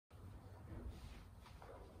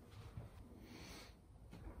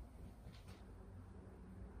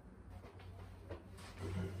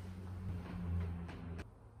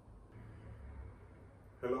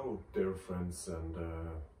Hello, dear friends and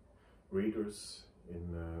readers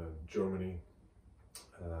in Germany.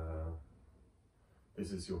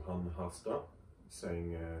 This is Johan Harstad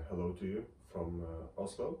saying hello to you from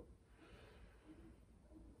Oslo.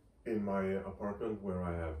 In my apartment, where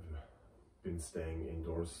I have been staying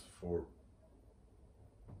indoors for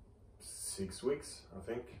 6 weeks, I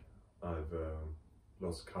think. I've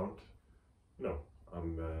lost count. No,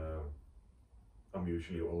 I'm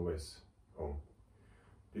usually always home.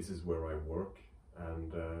 This is where I work,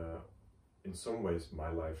 and in some ways my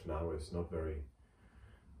life now is not very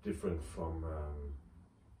different from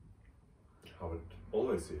how it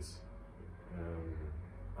always is.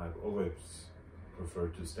 I've always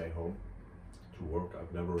preferred to stay home to work.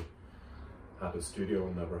 I've never had a studio,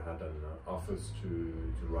 never had an office to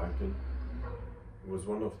write in. It was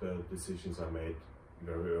one of the decisions I made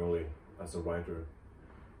very early as a writer,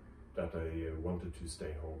 that I wanted to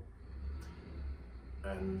stay home.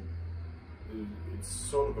 And it's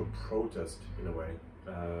sort of a protest in a way,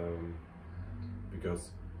 because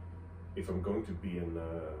if I'm going to be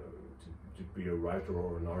to be a writer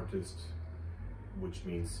or an artist, which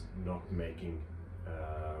means not making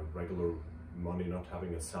regular money, not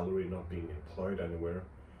having a salary, not being employed anywhere,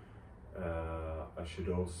 I should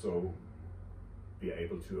also be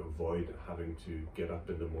able to avoid having to get up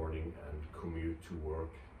in the morning and commute to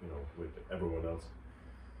work, you know, with everyone else.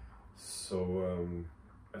 So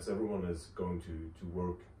as everyone is going to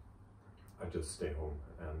work, I just stay home,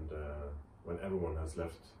 and when everyone has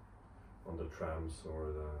left on the trams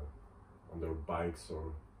or on their bikes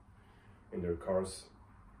or in their cars,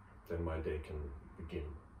 then my day can begin.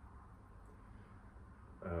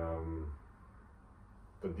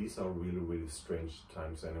 But these are really strange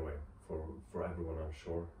times anyway, for everyone, I'm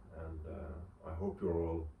sure, and I hope you're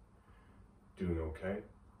all doing okay.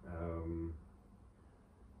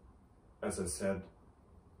 As I said,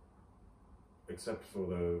 except for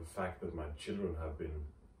the fact that my children have been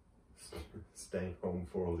staying home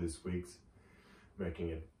for all these weeks, making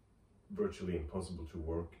it virtually impossible to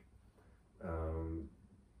work,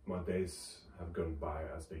 my days have gone by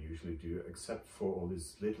as they usually do, except for all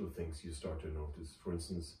these little things you start to notice. For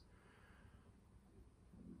instance,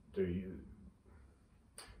 there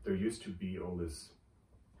used to be all this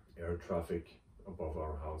air traffic above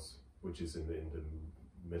our house, which is in the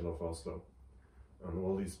middle of Oslo, and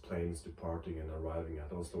all these planes departing and arriving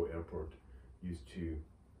at Oslo airport used to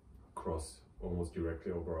cross almost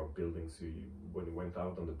directly over our building. So when you went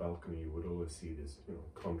out on the balcony, you would always see this, you know,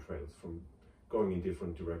 contrails from going in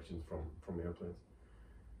different directions from airplanes.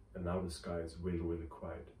 And now the sky is really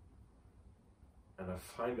quiet, and I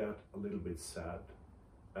find that a little bit sad.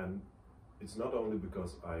 And it's not only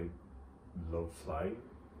because I love flying,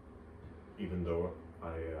 even though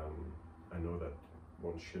I know that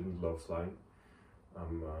one shouldn't love flying.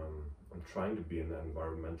 I'm trying to be an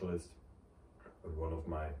environmentalist, but one of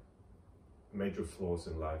my major flaws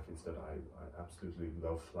in life is that I absolutely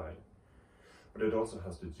love flying. But it also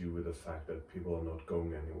has to do with the fact that people are not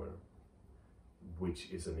going anywhere, which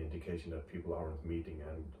is an indication that people aren't meeting.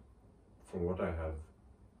 And from what I have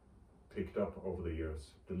picked up over the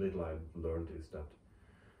years, the little I've learned is that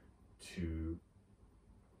to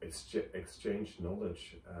exchange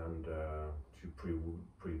knowledge and to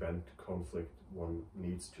prevent conflict, one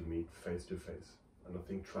needs to meet face to face. And I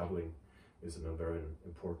think traveling is a very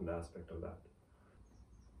important aspect of that.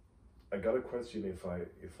 I got a question if I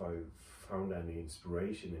found any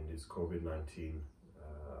inspiration in this COVID-19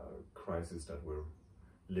 crisis that we're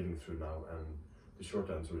living through now, and the short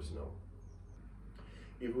answer is no.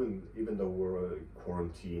 Even though we're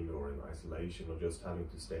quarantined or in isolation or just having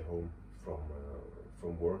to stay home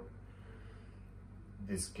from work,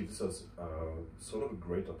 this gives us sort of a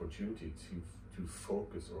great opportunity to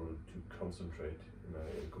focus or to concentrate in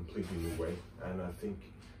a completely new way. And I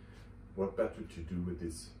think what better to do with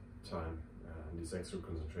this time and this extra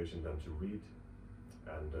concentration than to read.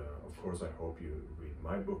 And of course I hope you read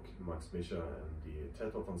my book, Mischa and the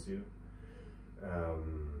Tet-Offensive,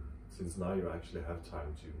 since now you actually have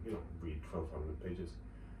time to, you know, read 1200 pages.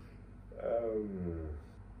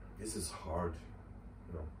 This is hard,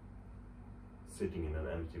 you know, sitting in an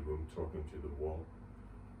empty room talking to the wall.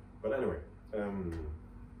 But anyway,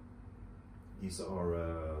 these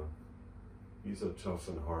are tough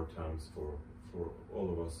and hard times for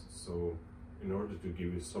all of us. So in order to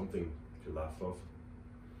give you something to laugh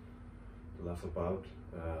about,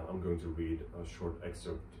 I'm going to read a short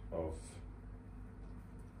excerpt of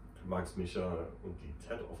Mischa und die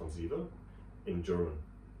Tet-Offensive in German.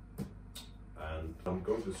 And I'm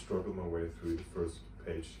going to struggle my way through the first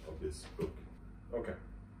page of this book. Okay.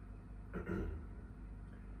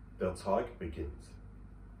 Der Tag beginnt.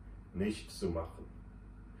 nicht zu machen.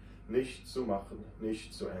 Nicht zu machen,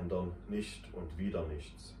 nicht zu ändern, nicht und wieder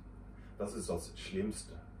nichts. Das ist das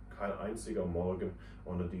Schlimmste. Kein einziger Morgen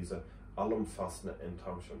ohne diese allumfassende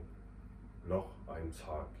Enttäuschung. Noch ein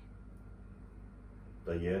Tag,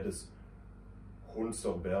 da jedes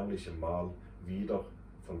unverbärmliche Mal wieder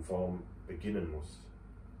von vorn beginnen muss.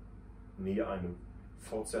 Nie eine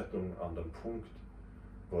Fortsetzung an dem Punkt,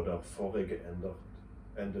 wo der vorige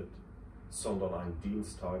endet, sondern ein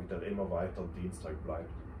Dienstag, der immer weiter Dienstag bleibt,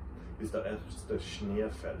 bis der erste Schnee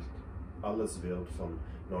fällt. Alles wird von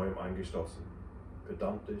neuem eingestoßen,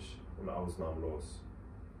 pedantisch und ausnahmslos.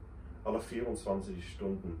 Alle 24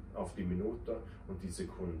 Stunden auf die Minute und die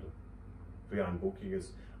Sekunde. Wie ein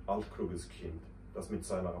buckiges, altkluges Kind, das mit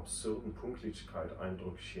seiner absurden Pünktlichkeit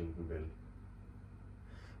Eindruck schinden will.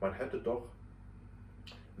 Man hätte doch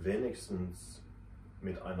wenigstens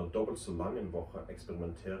mit einer doppelt so langen Woche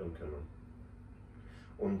experimentieren können.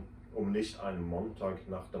 Und um nicht einen Montag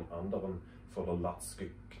nach dem anderen vor der Latz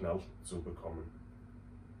geknallt zu bekommen.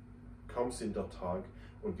 Kaum sind der Tag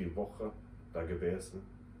und die Woche da gewesen,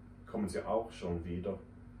 kommen sie auch schon wieder,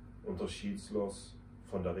 unterschiedslos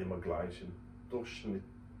von der immer gleichen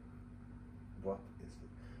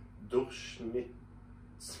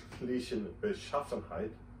durchschnittlichen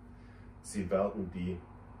Beschaffenheit. Sie werden dir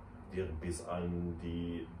bis an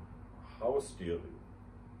die Haustür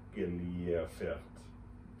geliefert,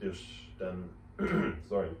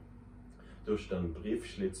 durch den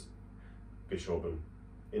Briefschlitz geschoben,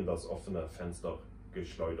 in das offene Fenster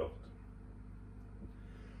geschleudert.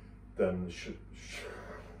 Den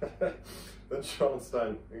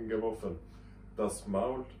Schornstein geworfen, das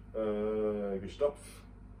Maul gestopft.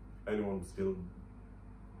 Anyone still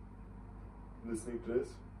listening to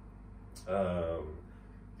this?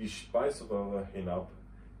 Die Speiseröhre hinab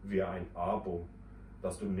wie ein Abo,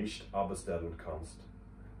 das du nicht abbestellen kannst,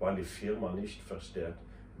 weil die Firma nicht versteht,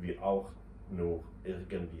 wie auch nur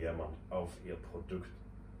irgendjemand auf ihr Produkt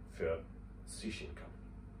verzichten kann.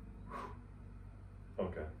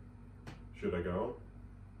 Okay. Should I go on?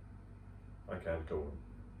 I can't go on.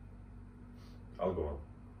 I'll go on.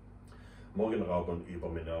 Morgenrauben über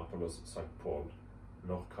Minneapolis, St. Paul.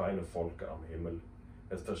 Noch keine Wolke am Himmel.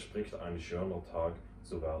 Es verspricht ein schöner Tag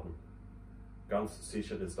zu werden. Ganz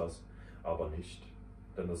sicher ist das aber nicht,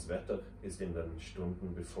 denn das Wetter ist in den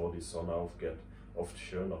Stunden, bevor die Sonne aufgeht, oft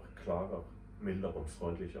schöner, klarer, milder und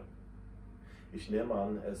freundlicher. Ich nehme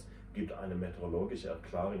an, es gibt eine meteorologische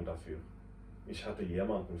Erklärung dafür. Ich hatte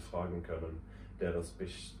jemanden fragen können, der es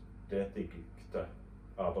bestätigte,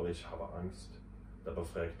 aber ich habe Angst. Der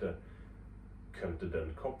Befragte könnte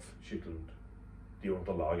den Kopf schütteln. Die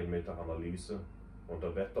Unterlagen mit der Analyse und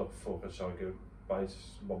der Wettervorherschau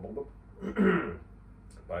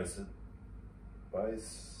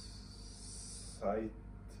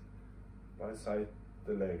beiseite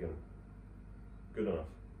legen. Good enough.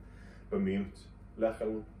 Bemüht,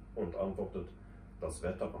 lächeln und antwortet, das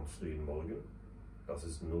Wetter am frühen Morgen, das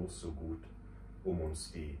ist nur so gut, um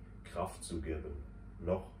uns die Kraft zu geben,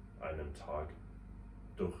 noch einen Tag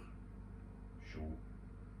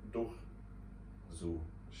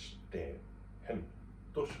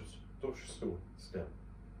durchzustehen.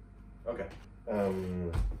 Okay.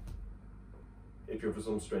 If you're for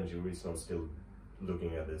some strange reason I'm still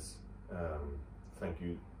looking at this, thank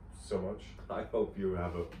you so much. I hope you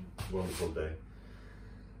have a wonderful day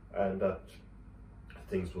and that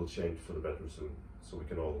things will change for the better soon, so we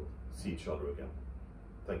can all see each other again.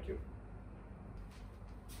 Thank you.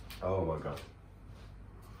 Oh my God.